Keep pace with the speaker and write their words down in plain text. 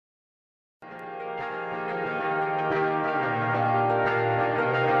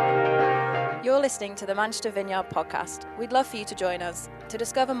You're listening to the Manchester Vineyard podcast. We'd love for you to join us. To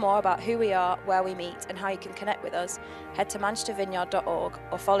discover more about who we are, where we meet, and how you can connect with us, head to manchestervineyard.org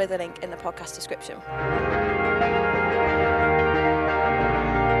or follow the link in the podcast description.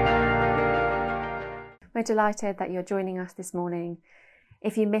 We're delighted that you're joining us this morning.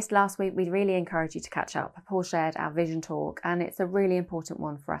 If you missed last week, we'd really encourage you to catch up. Paul shared our vision talk, and it's a really important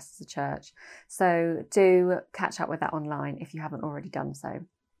one for us as a church. So do catch up with that online if you haven't already done so.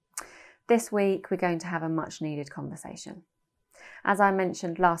 This week, we're going to have a much needed conversation. As I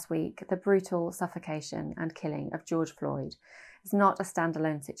mentioned last week, the brutal suffocation and killing of George Floyd is not a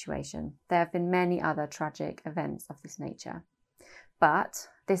standalone situation. There have been many other tragic events of this nature. But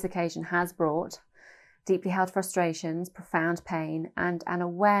this occasion has brought deeply held frustrations, profound pain, and an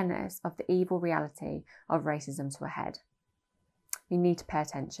awareness of the evil reality of racism to a head. We need to pay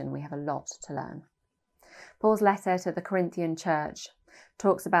attention. We have a lot to learn. Paul's letter to the Corinthian church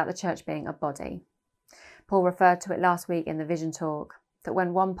talks about the church being a body. Paul referred to it last week in the vision talk, that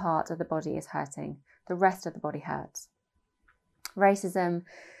when one part of the body is hurting, the rest of the body hurts. Racism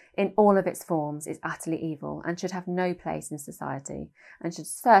in all of its forms is utterly evil and should have no place in society, and should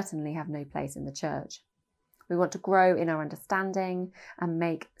certainly have no place in the church. We want to grow in our understanding and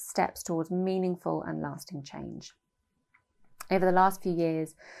make steps towards meaningful and lasting change. Over the last few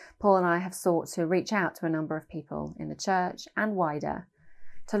years, Paul and I have sought to reach out to a number of people in the church and wider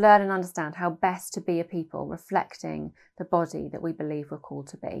to learn and understand how best to be a people reflecting the body that we believe we're called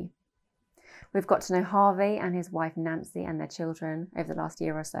to be. We've got to know Harvey and his wife Nancy and their children over the last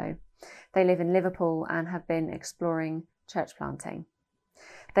year or so. They live in Liverpool and have been exploring church planting.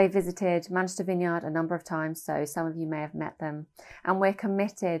 They visited Manchester Vineyard a number of times, so some of you may have met them, and we're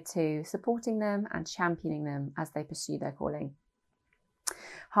committed to supporting them and championing them as they pursue their calling.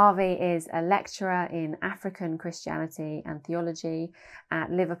 Harvey is a lecturer in African Christianity and theology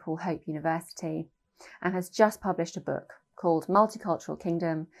at Liverpool Hope University and has just published a book called Multicultural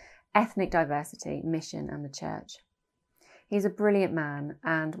Kingdom, Ethnic Diversity, Mission and the Church. He's a brilliant man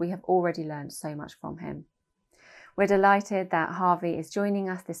and we have already learned so much from him. We're delighted that Harvey is joining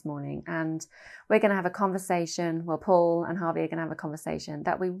us this morning, and we're going to have a conversation, Paul and Harvey are going to have a conversation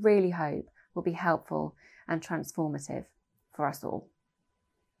that we really hope will be helpful and transformative for us all.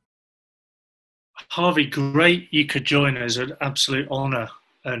 Harvey, great you could join us, an absolute honour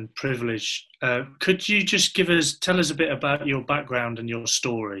and privilege. Could you just tell us a bit about your background and your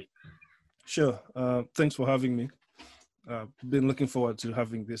story? Sure. Thanks for having me. Been looking forward to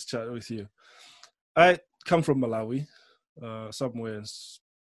having this chat with you. I come from Malawi, somewhere in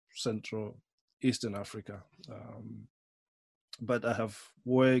Central Eastern Africa, but I have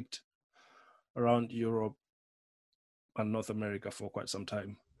worked around Europe and North America for quite some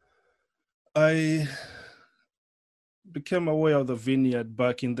time. I became aware of the vineyard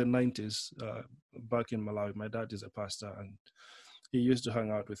back in the 90s, back in Malawi. My dad is a pastor and he used to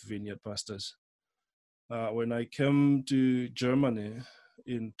hang out with vineyard pastors. When I came to Germany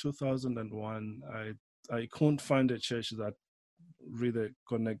in 2001, I couldn't find a church that really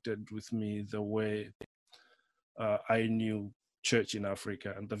connected with me the way I knew church in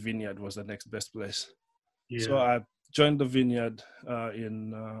Africa, and the vineyard was the next best place. Yeah. So I joined the vineyard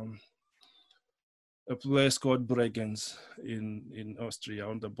in a place called Bregenz in Austria,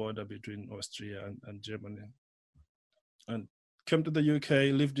 on the border between Austria and Germany. And came to the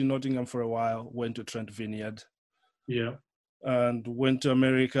UK, lived in Nottingham for a while, went to Trent Vineyard. Yeah. And went to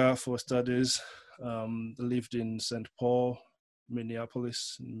America for studies, lived in St. Paul,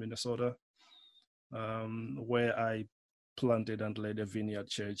 Minneapolis, Minnesota, where I planted and led a vineyard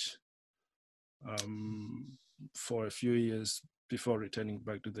church for a few years before returning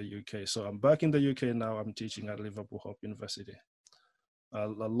back to the UK. So I'm back in the UK now. I'm teaching at Liverpool Hope University. A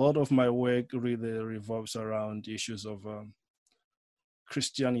lot of my work really revolves around issues of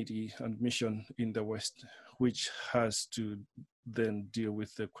Christianity and mission in the West, which has to then deal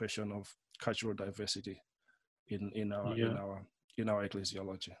with the question of cultural diversity in our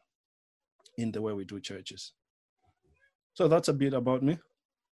ecclesiology, in the way we do churches. So that's a bit about me.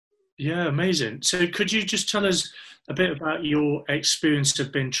 Yeah, amazing. So could you just tell us a bit about your experience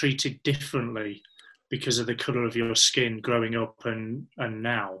of being treated differently because of the colour of your skin growing up and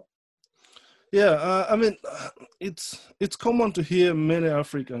now? Yeah, I mean, it's common to hear many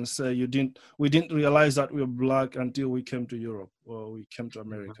Africans say we didn't realize that we were black until we came to Europe or we came to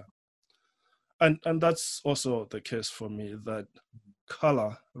America. And that's also the case for me, that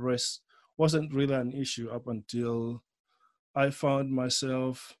color, race wasn't really an issue up until I found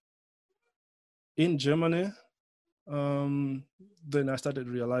myself in Germany. Then I started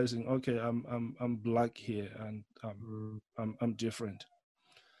realizing, okay, I'm black here and I'm different.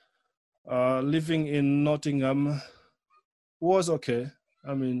 Living in Nottingham was okay.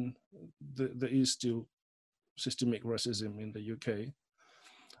 I mean, there is still systemic racism in the UK.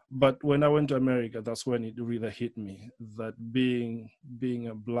 But when I went to America, that's when it really hit me that being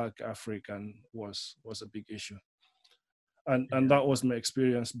a Black African was a big issue, and that was my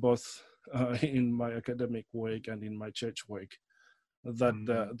experience both in my academic work and in my church work. That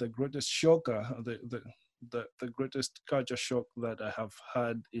the greatest shocker, the greatest culture shock that I have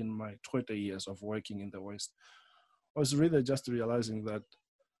had in my 20 years of working in the West was really just realizing that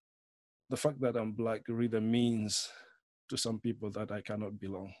the fact that I'm Black really means to some people that I cannot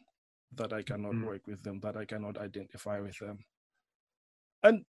belong, that I cannot work with them, that I cannot identify with them.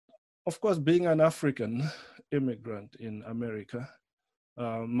 And of course, being an African immigrant in America,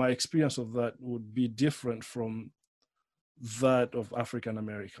 my experience of that would be different from that of African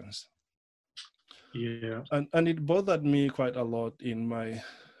Americans. Yeah. And it bothered me quite a lot in my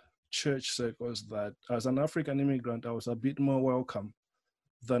church circles that as an African immigrant, I was a bit more welcome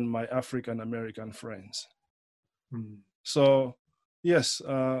than my African American friends. So yes,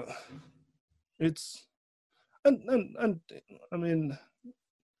 it's and I mean,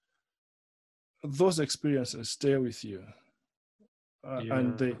 those experiences stay with you,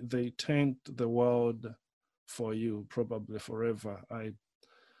 and they taint the world for you probably forever.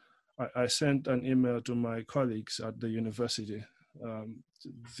 I sent an email to my colleagues at the university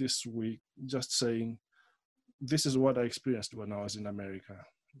this week, just saying, this is what I experienced when I was in America: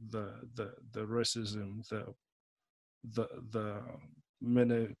 the racism, the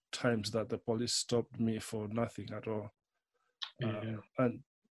many times that the police stopped me for nothing at all, and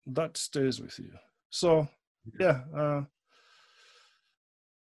that stays with you. So yeah,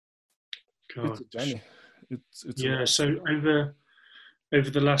 it's a journey. It's so over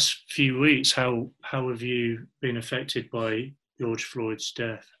the last few weeks, how have you been affected by George Floyd's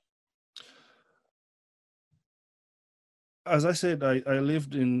death? As I said, I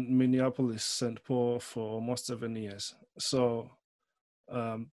lived in Minneapolis, St. Paul for almost 7 years. So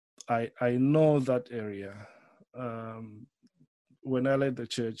I know that area. When I led the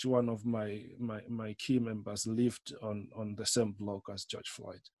church, one of my key members lived on the same block as George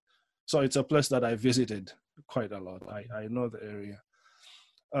Floyd. So it's a place that I visited quite a lot. I know the area.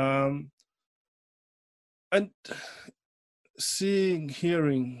 And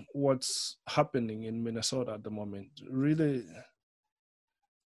hearing what's happening in Minnesota at the moment really,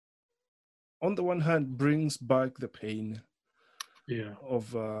 on the one hand, brings back the pain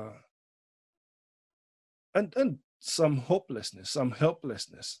of and some hopelessness, some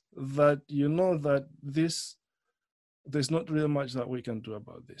helplessness, that you know that there's not really much that we can do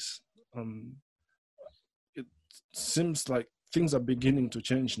about this. It seems like things are beginning to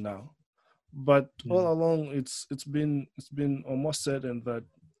change now, but all along it's been almost certain that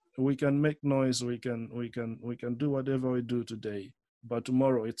we can make noise, we can do whatever we do today, but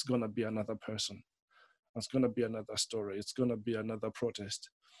tomorrow it's gonna be another person, it's gonna be another story, it's gonna be another protest,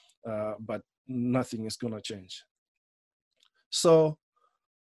 but nothing is gonna change. So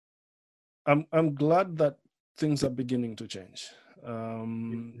I'm glad that things are beginning to change.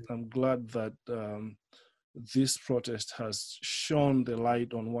 I'm glad that this protest has shone the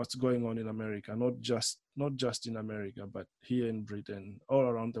light on what's going on in America, not just in America, but here in Britain, all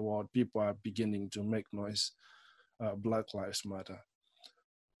around the world. People are beginning to make noise. Black Lives Matter,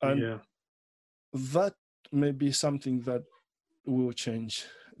 and that may be something that will change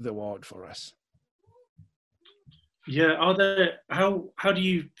the world for us. Yeah, how do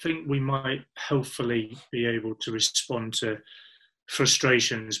you think we might healthfully be able to respond to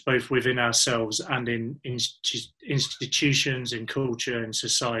frustrations, both within ourselves and in institutions, in culture, in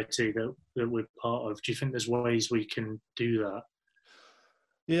society that we're part of? Do you think there's ways we can do that?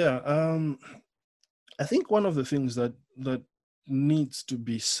 Yeah, I think one of the things that needs to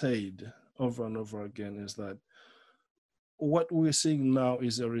be said over and over again is that what we're seeing now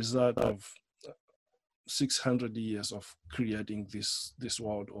is a result of 600 years of creating this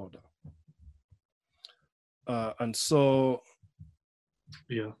world order, and so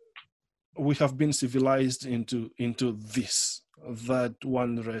we have been civilized into this, that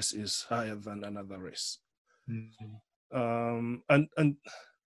one race is higher than another race. And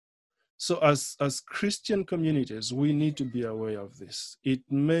so as Christian communities, we need to be aware of this. It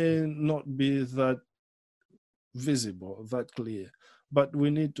may not be that visible, that clear, but we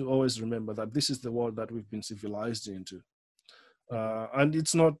need to always remember that this is the world that we've been civilized into. And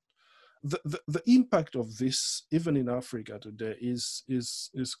it's not, the impact of this, even in Africa today, is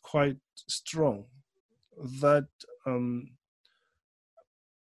quite strong. That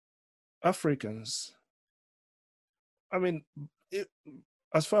Africans, I mean,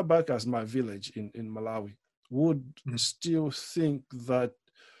 as far back as my village in Malawi, would still think that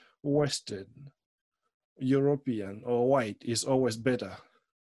Western, European, or white is always better,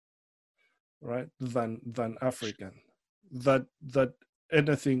 right, than African. That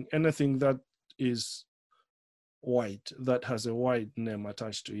anything that is white, that has a white name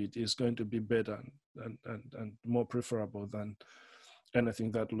attached to it, is going to be better and more preferable than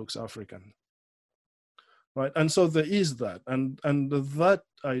anything that looks African. Right, and so there is that, and that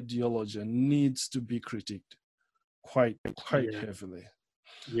ideology needs to be critiqued quite heavily.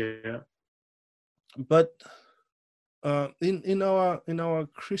 Yeah. But in our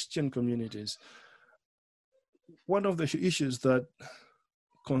Christian communities, one of the issues that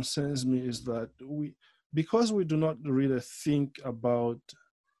concerns me is that because we do not really think about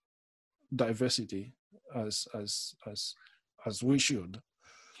diversity as we should.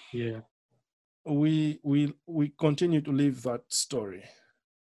 Yeah. We continue to live that story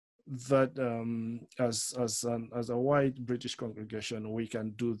that as a white British congregation, we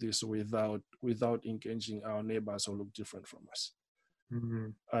can do this without engaging our neighbors who look different from us. Mm-hmm.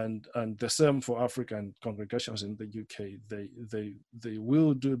 And the same for African congregations in the UK. They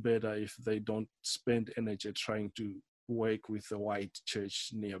will do better if they don't spend energy trying to work with a white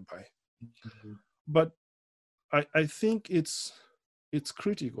church nearby. Mm-hmm. But I think it's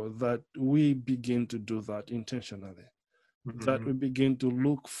critical that we begin to do that intentionally, mm-hmm. that we begin to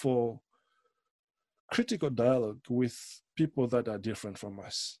look for critical dialogue with people that are different from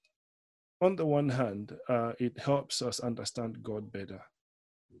us. On the one hand, it helps us understand God better.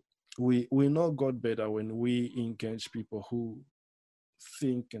 We know God better when we engage people who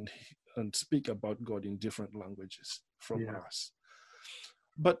think and speak about God in different languages from us.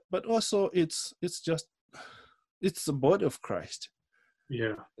 But also it's the body of Christ.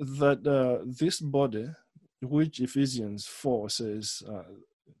 Yeah. That this body, which Ephesians 4 says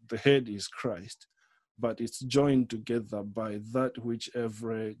the head is Christ, but it's joined together by that which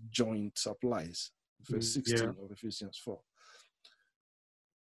every joint supplies. Verse 16 of Ephesians 4.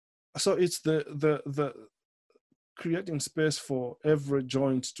 So it's the creating space for every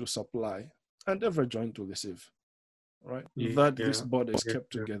joint to supply and every joint to receive, right? That this body is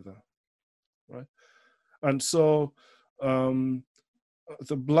kept together, right? And so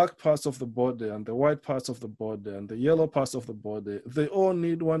the black parts of the body and the white parts of the body and the yellow parts of the body, they all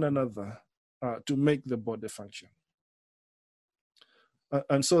need one another to make the body function.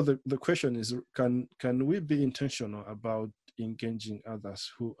 And so the question is, can we be intentional about engaging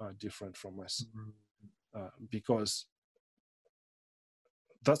others who are different from us? Because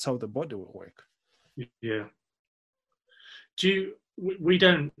that's how the body will work. Yeah. We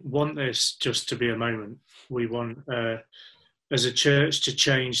don't want this just to be a moment. We want, as a church, to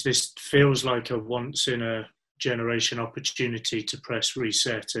change. This feels like a once in a generation opportunity to press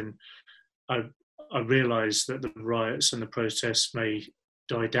reset. And I realise that the riots and the protests may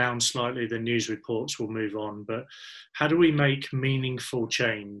die down slightly, the news reports will move on, but how do we make meaningful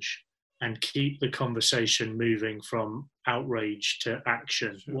change and keep the conversation moving from outrage to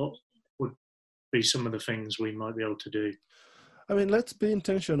action? Sure. What would be some of the things we might be able to do? I mean, let's be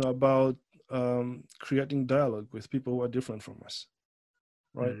intentional about creating dialogue with people who are different from us,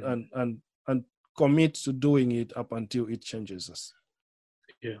 right? And commit to doing it up until it changes us.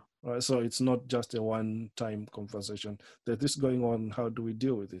 Yeah. Right. So it's not just a one-time conversation. There's this going on. How do we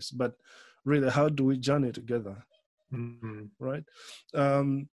deal with this? But really, how do we journey together? Mm-hmm. Right.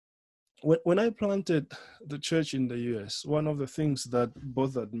 When I planted the church in the US, one of the things that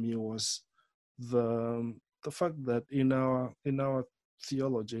bothered me was the fact that in our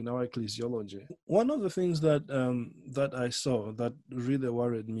theology, in our ecclesiology, one of the things that that I saw that really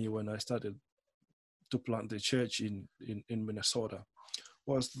worried me when I started to plant the church in Minnesota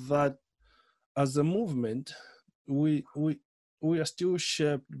was that as a movement, we are still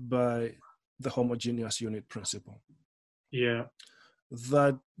shaped by the homogeneous unit principle. Yeah.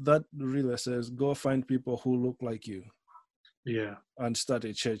 That really says, go find people who look like you. Yeah. And start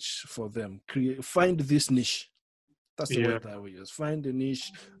a church for them. Find this niche. That's the word that we use. Find a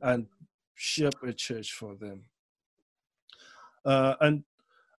niche and shape a church for them. And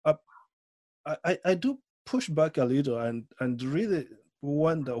I do push back a little and really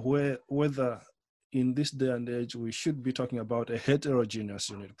wonder whether in this day and age we should be talking about a heterogeneous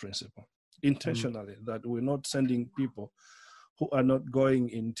unit principle intentionally, that we're not sending people who are not going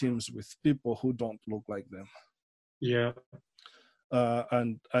in teams with people who don't look like them. Yeah.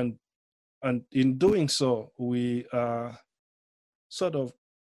 And in doing so, we are sort of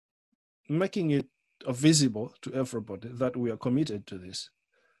making it visible to everybody that we are committed to this,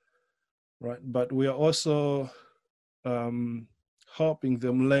 right? But we are also helping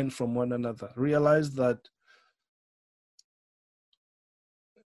them learn from one another, realize that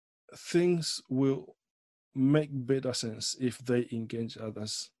things will make better sense if they engage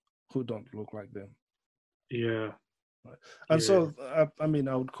others who don't look like them. Yeah. And so, I mean,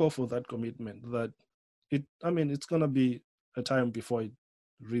 I would call for that commitment that it's going to be a time before it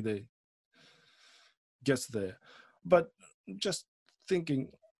really gets there. But just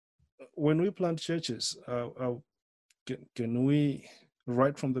thinking, when we plant churches, can we,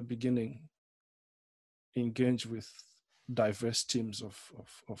 right from the beginning, engage with diverse teams of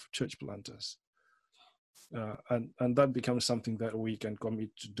church planters? And that becomes something that we can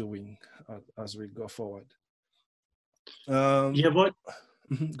commit to doing as we go forward. What?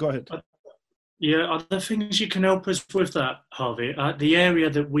 Go ahead. Yeah, are there things you can help us with that, Harvey? The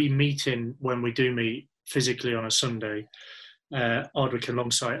area that we meet in when we do meet physically on a Sunday, Ardwick and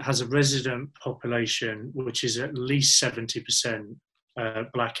Longsight, has a resident population which is at least 70%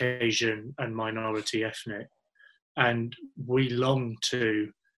 Black, Asian and minority ethnic. And we long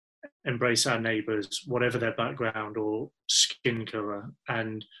to embrace our neighbours, whatever their background or skin colour.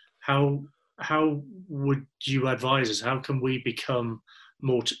 And how would you advise us? How can we become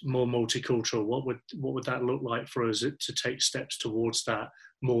more multicultural? What would that look like for us to take steps towards that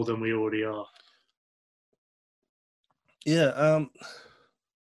more than we already are? Yeah,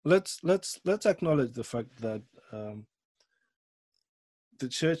 let's acknowledge the fact that the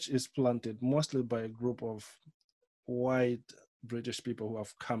church is planted mostly by a group of white British people who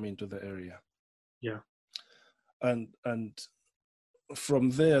have come into the area. Yeah, and from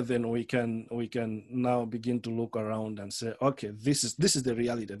there, then we can now begin to look around and say, okay, this is the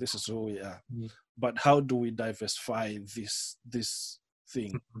reality. This is who we are. But how do we diversify this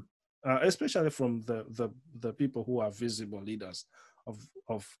thing, especially from the people who are visible leaders of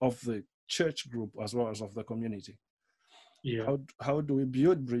the church group as well as of the community? Yeah. How do we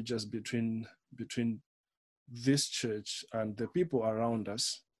build bridges between this church and the people around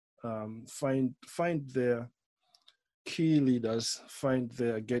us? Find their key leaders, find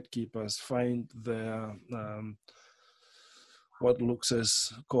their gatekeepers, find their what Luke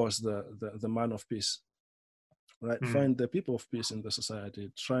says calls the man of peace, right? Find the people of peace in the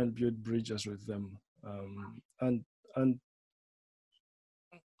society, try and build bridges with them, and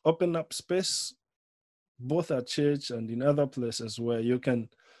open up space both at church and in other places where you can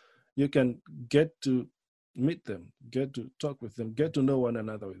get to meet them, get to talk with them, get to know one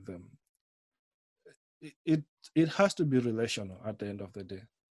another with them. It has to be relational at the end of the day.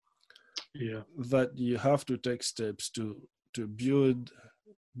 Yeah. That you have to take steps to build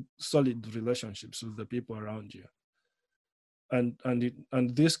solid relationships with the people around you. And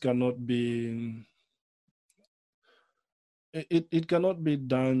this cannot be it cannot be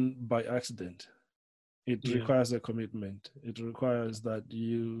done by accident. It requires a commitment. It requires that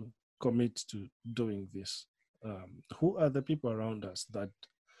you commit to doing this. Who are the people around us that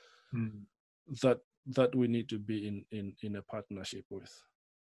we need to be in a partnership with?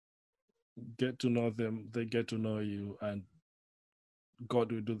 Get to know them, they get to know you, and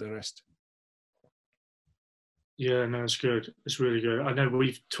God will do the rest. Yeah, no, it's good. It's really good. I know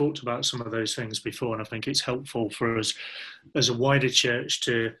we've talked about some of those things before, and I think it's helpful for us as a wider church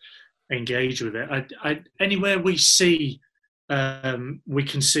to engage with it. Anywhere we see, we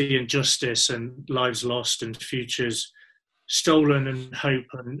can see injustice and lives lost and futures stolen and hope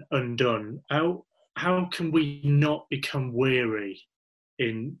undone. How can we not become weary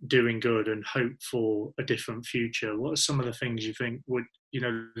in doing good and hope for a different future? What are some of the things you think would,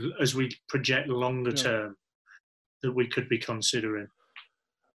 as we project longer term, that we could be considering?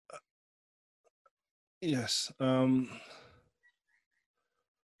 Yes.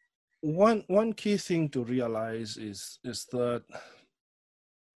 One key thing to realize is that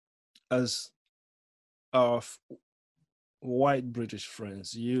as our white British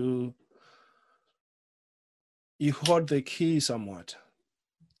friends, you hold the key somewhat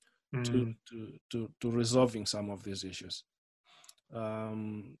to resolving some of these issues. I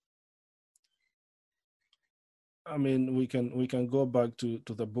mean, we can go back to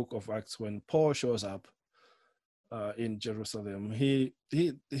the book of Acts when Paul shows up in Jerusalem. He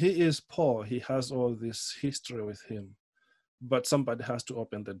is Paul. He has all this history with him, but somebody has to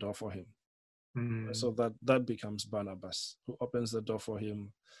open the door for him. So that becomes Barnabas, who opens the door for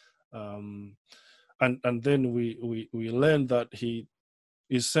him, and then we learn that he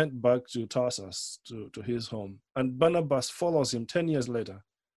is sent back to Tarsus to his home, and Barnabas follows him 10 years later,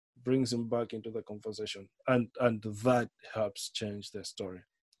 brings him back into the conversation, and that helps change the story.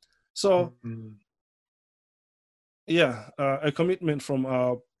 So a commitment from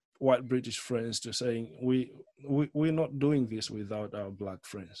our white British friends to saying we're not doing this without our black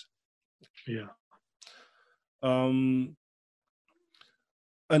friends. Yeah. And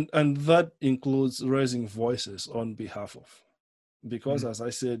that includes raising voices on behalf of, because as I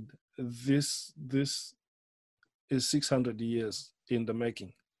said, this is 600 years in the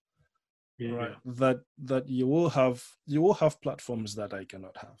making. Yeah. Right, that you will have platforms that I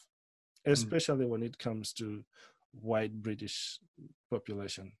cannot have, especially when it comes to white British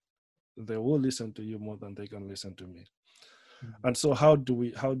population. They will listen to you more than they can listen to me. And so how do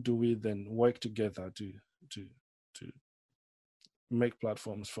we then work together to make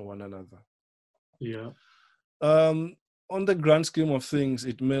platforms for one another? Yeah. On the grand scheme of things,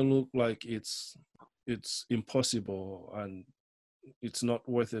 it may look like it's impossible and it's not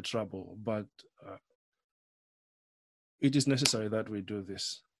worth the trouble, but it is necessary that we do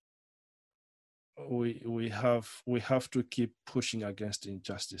this. We have to keep pushing against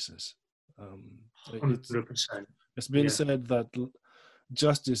injustices. 100%. It's been said that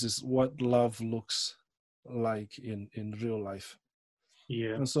justice is what love looks like in real life.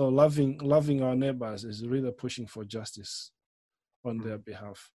 Yeah. And so loving our neighbors is really pushing for justice on their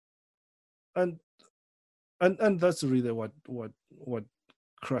behalf. And that's really what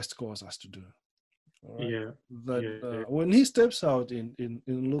Christ calls us to do. Right? Yeah. That when he steps out in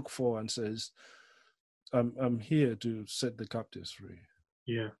Luke 4 and says, I'm here to set the captives free.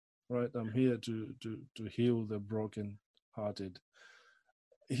 Yeah. Right. I'm here to heal the broken hearted.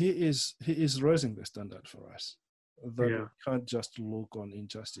 He is raising the standard for us. That we can't just look on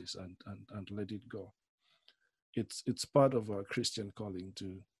injustice and let it go. It's part of our Christian calling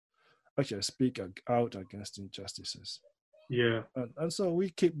to actually speak out against injustices. Yeah. And so we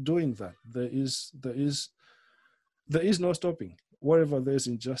keep doing that. There is no stopping. Wherever there's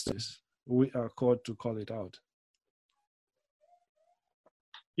injustice, we are called to call it out.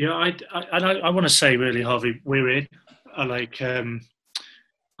 Yeah, I want to say really, Harvey, we're in.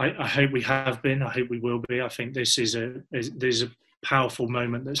 I hope we have been. I hope we will be. I think there's a powerful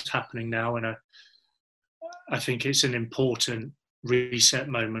moment that's happening now, and I think it's an important reset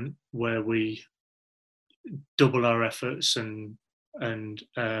moment where we double our efforts and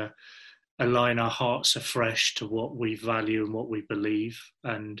align our hearts afresh to what we value and what we believe,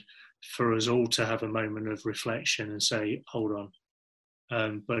 and for us all to have a moment of reflection and say, hold on.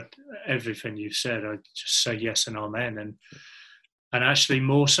 But everything you've said, I just say yes and amen. And actually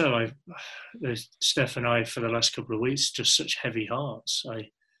more so, Steph and I, for the last couple of weeks, just such heavy hearts.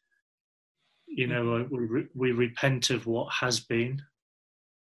 We repent of what has been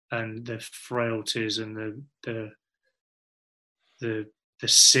and the frailties and the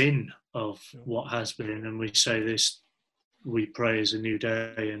sin of what has been. And we say this, we pray as a new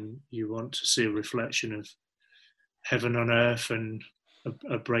day, and you want to see a reflection of heaven on earth and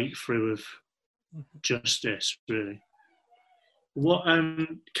a breakthrough of justice, really. What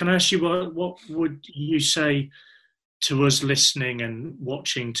can I ask you? What would you say to us listening and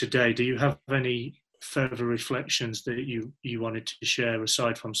watching today? Do you have any further reflections that you wanted to share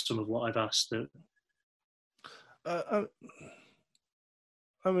aside from some of what I've asked? I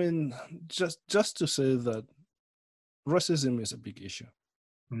mean, just to say that racism is a big issue.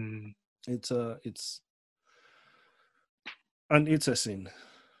 It's a sin.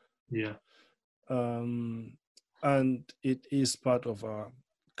 Yeah. And it is part of our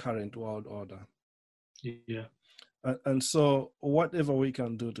current world order. Yeah. And so whatever we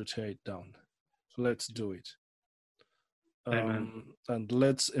can do to tear it down, let's do it. Amen. And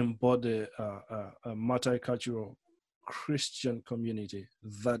let's embody a multicultural Christian community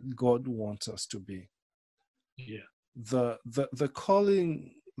that God wants us to be. Yeah. The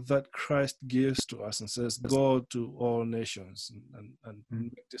calling that Christ gives to us and says, go to all nations and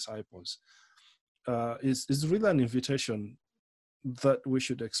make disciples, is really an invitation that we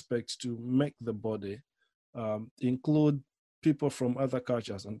should expect to make the body include people from other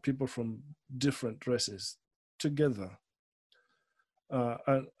cultures and people from different races together.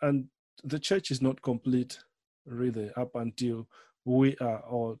 And the church is not complete, really, up until we are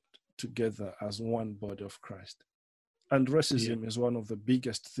all together as one body of Christ. And racism is one of the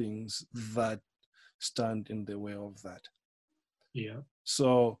biggest things that stand in the way of that. Yeah.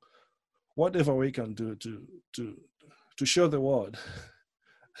 So whatever we can do to show the world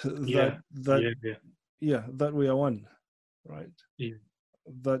that we are one, right? Yeah.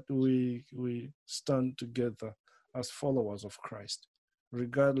 That we stand together as followers of Christ,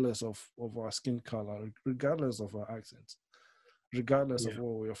 regardless of our skin color, regardless of our accents, regardless of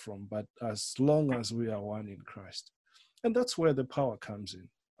where we are from, but as long as we are one in Christ. And that's where the power comes in.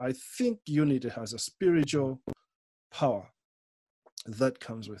 I think unity has a spiritual power that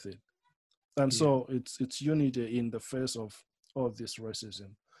comes with it. And so it's unity in the face of all this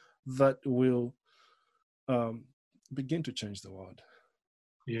racism that will begin to change the world.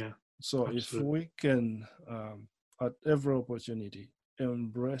 Yeah. So Absolutely. if we can, at every opportunity,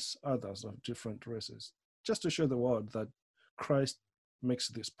 embrace others of different races, just to show the world that Christ makes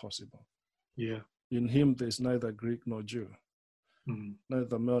this possible. Yeah. In him, there's neither Greek nor Jew,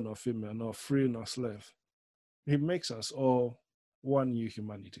 neither male nor female, nor free nor slave. He makes us all one new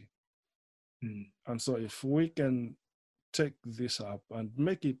humanity. And so if we can take this up and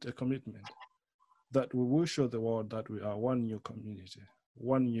make it a commitment that we will show the world that we are one new community,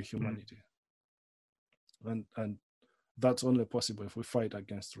 one new humanity. And that's only possible if we fight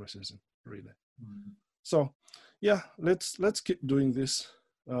against racism, really. So yeah, let's keep doing this.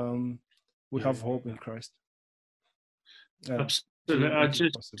 We have hope in Christ. Absolutely. I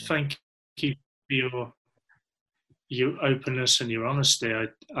just thank you for your openness and your honesty.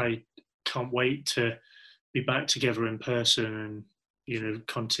 I can't wait to be back together in person and, you know,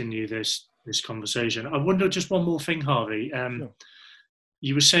 continue this conversation. I wonder just one more thing, Harvey. Sure.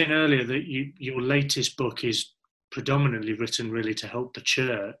 You were saying earlier that your latest book is predominantly written really to help the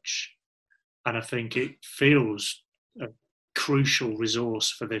church, and I think it feels a crucial resource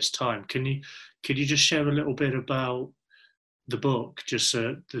for this time. Could you just share a little bit about the book, just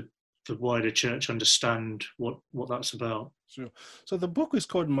so the wider church understand what that's about? Sure. So the book is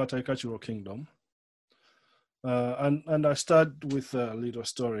called Multicultural Kingdom. And I start with a little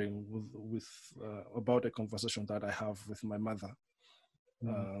story with about a conversation that I have with my mother,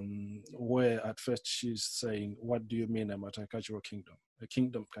 where at first she's saying, "What do you mean a multicultural kingdom? A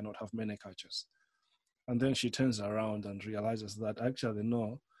kingdom cannot have many cultures." And then she turns around and realizes that actually,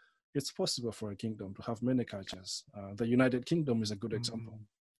 no, it's possible for a kingdom to have many cultures. The United Kingdom is a good example.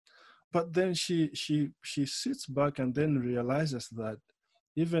 But then she sits back and then realizes that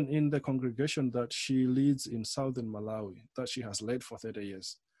even in the congregation that she leads in southern Malawi, that she has led for 30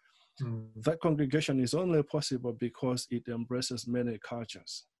 years, that congregation is only possible because it embraces many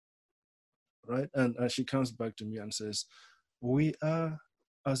cultures, right? And she comes back to me and says, we are,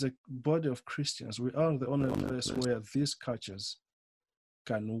 as a body of Christians, we are the only place where these cultures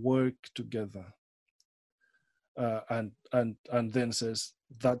can work together. And then says,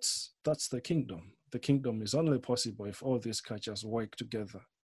 that's the kingdom. The kingdom is only possible if all these cultures work together.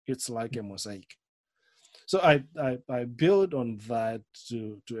 It's like a mosaic. So I build on that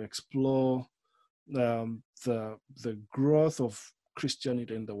to explore the growth of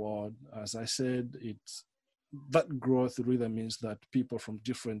Christianity in the world. As I said, that growth really means that people from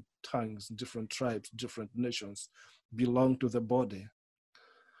different tongues, different tribes, different nations belong to the body.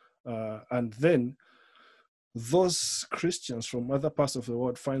 And then those Christians from other parts of the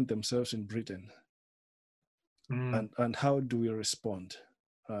world find themselves in Britain. And how do we respond?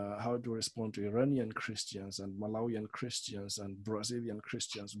 How do we respond to Iranian Christians and Malawian Christians and Brazilian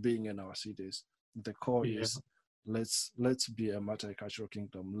Christians being in our cities? The core is, let's be a multicultural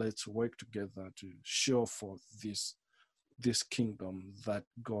kingdom. Let's work together to show forth this kingdom that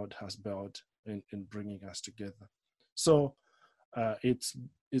God has built in bringing us together. So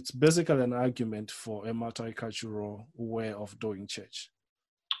it's basically an argument for a multicultural way of doing church.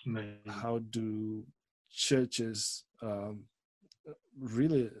 How do churches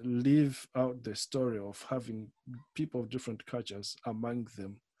really live out the story of having people of different cultures among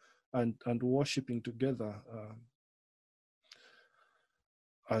them and worshiping together,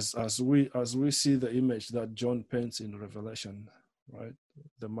 as we see the image that John paints in Revelation, right?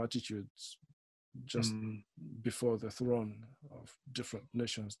 The multitudes just before the throne of different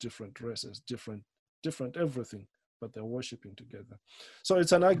nations, different races, different everything, but they're worshiping together. So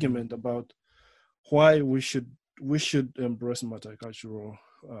it's an argument about why we should embrace multicultural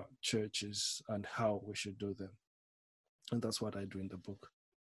churches and how we should do them. And that's what I do in the book.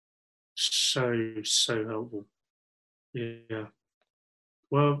 So helpful. Yeah.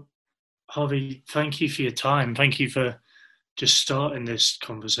 Well, Harvey, thank you for your time. Thank you for just starting this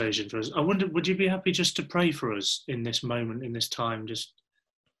conversation for us. I wonder, would you be happy just to pray for us in this moment, in this time? Just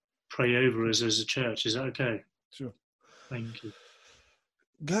pray over us as a church. Is that okay? Sure. Thank you.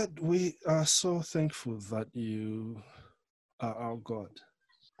 God, we are so thankful that you are our God,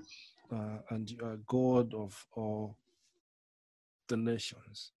 and you are God of all the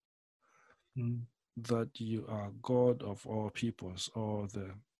nations, that you are God of all peoples, all the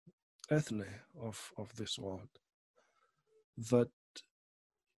ethne of this world, that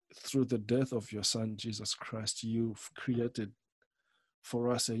through the death of your Son, Jesus Christ, you've created for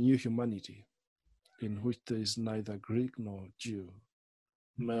us a new humanity in which there is neither Greek nor Jew,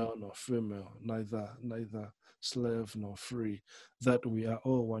 male nor female, neither slave nor free, that we are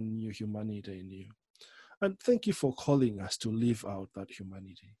all one new humanity in you. And thank you for calling us to live out that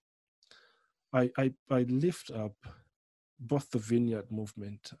humanity. I lift up both the Vineyard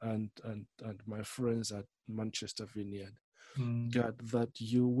movement and my friends at Manchester Vineyard. God, that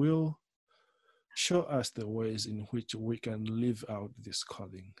you will show us the ways in which we can live out this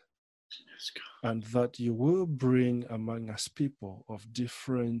calling. Yes, God. And that you will bring among us people of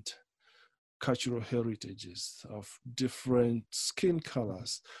different cultural heritages, of different skin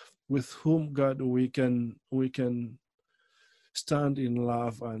colors, with whom, God, we can stand in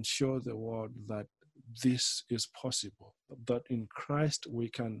love and show the world that this is possible, that in Christ we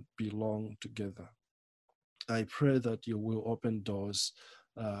can belong together. I pray that you will open doors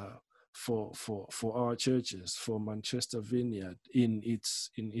for our churches, for Manchester Vineyard in its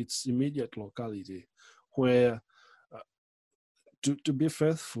immediate locality, where to be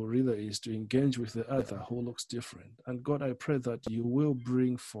faithful really is to engage with the other who looks different. And God, I pray that you will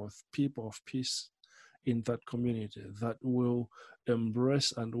bring forth people of peace in that community that will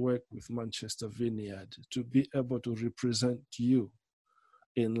embrace and work with Manchester Vineyard to be able to represent you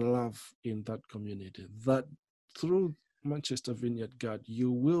in love in that community. That through Manchester Vineyard, God,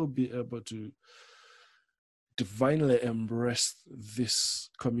 you will be able to divinely embrace this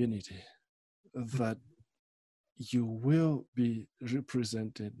community, that you will be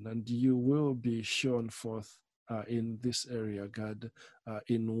represented and you will be shown forth in this area, God,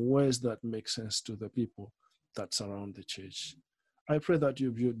 in ways that make sense to the people that surround the church. I pray that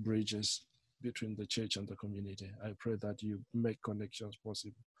you build bridges between the church and the community. I pray that you make connections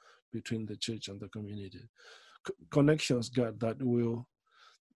possible between the church and the community. Connections, God, that will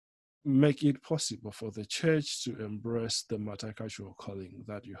make it possible for the church to embrace the multicultural calling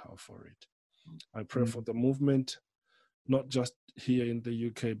that you have for it. I pray for the movement, not just here in the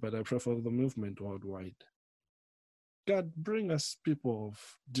UK, but I pray for the movement worldwide. God, bring us people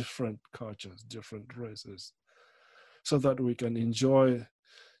of different cultures, different races, so that we can enjoy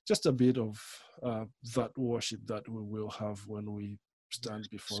just a bit of that worship that we will have when we stand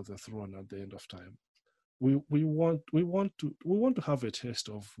before the throne at the end of time. We want to have a taste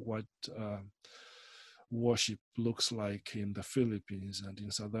of what worship looks like in the Philippines and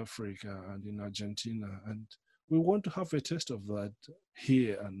in South Africa and in Argentina, and we want to have a taste of that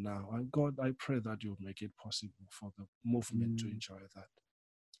here and now. And God, I pray that you'll make it possible for the movement to enjoy that.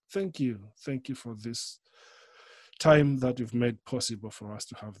 Thank you for this time that you've made possible for us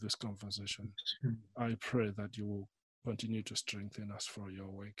to have this conversation. I pray that you will continue to strengthen us for your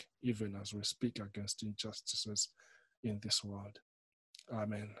work, even as we speak against injustices in this world.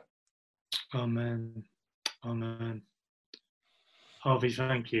 Amen. Amen. Amen. Harvey,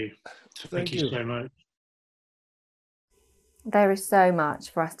 thank you. Thank you so much. There is so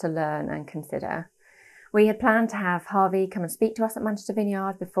much for us to learn and consider. We had planned to have Harvey come and speak to us at Manchester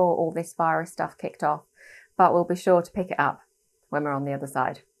Vineyard before all this virus stuff kicked off, but we'll be sure to pick it up when we're on the other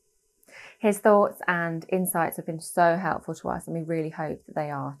side. His thoughts and insights have been so helpful to us, and we really hope that they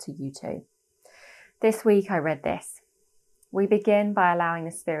are to you too. This week I read this. We begin by allowing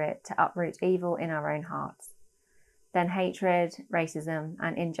the Spirit to uproot evil in our own hearts. Then hatred, racism,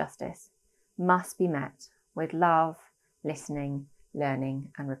 and injustice must be met with love, listening,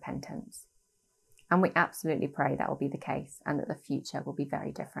 learning, and repentance. And we absolutely pray that will be the case and that the future will be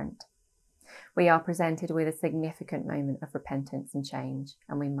very different. We are presented with a significant moment of repentance and change,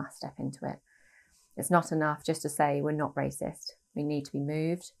 and we must step into it. It's not enough just to say we're not racist. We need to be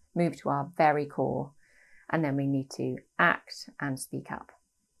moved to our very core, and then we need to act and speak up.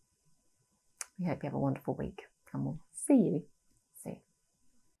 We hope you have a wonderful week, and we'll see you soon.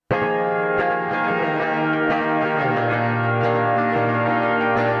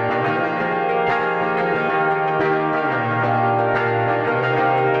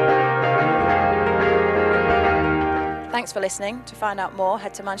 Thanks for listening. To find out more,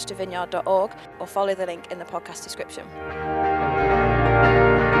 head to manchestervineyard.org or follow the link in the podcast description.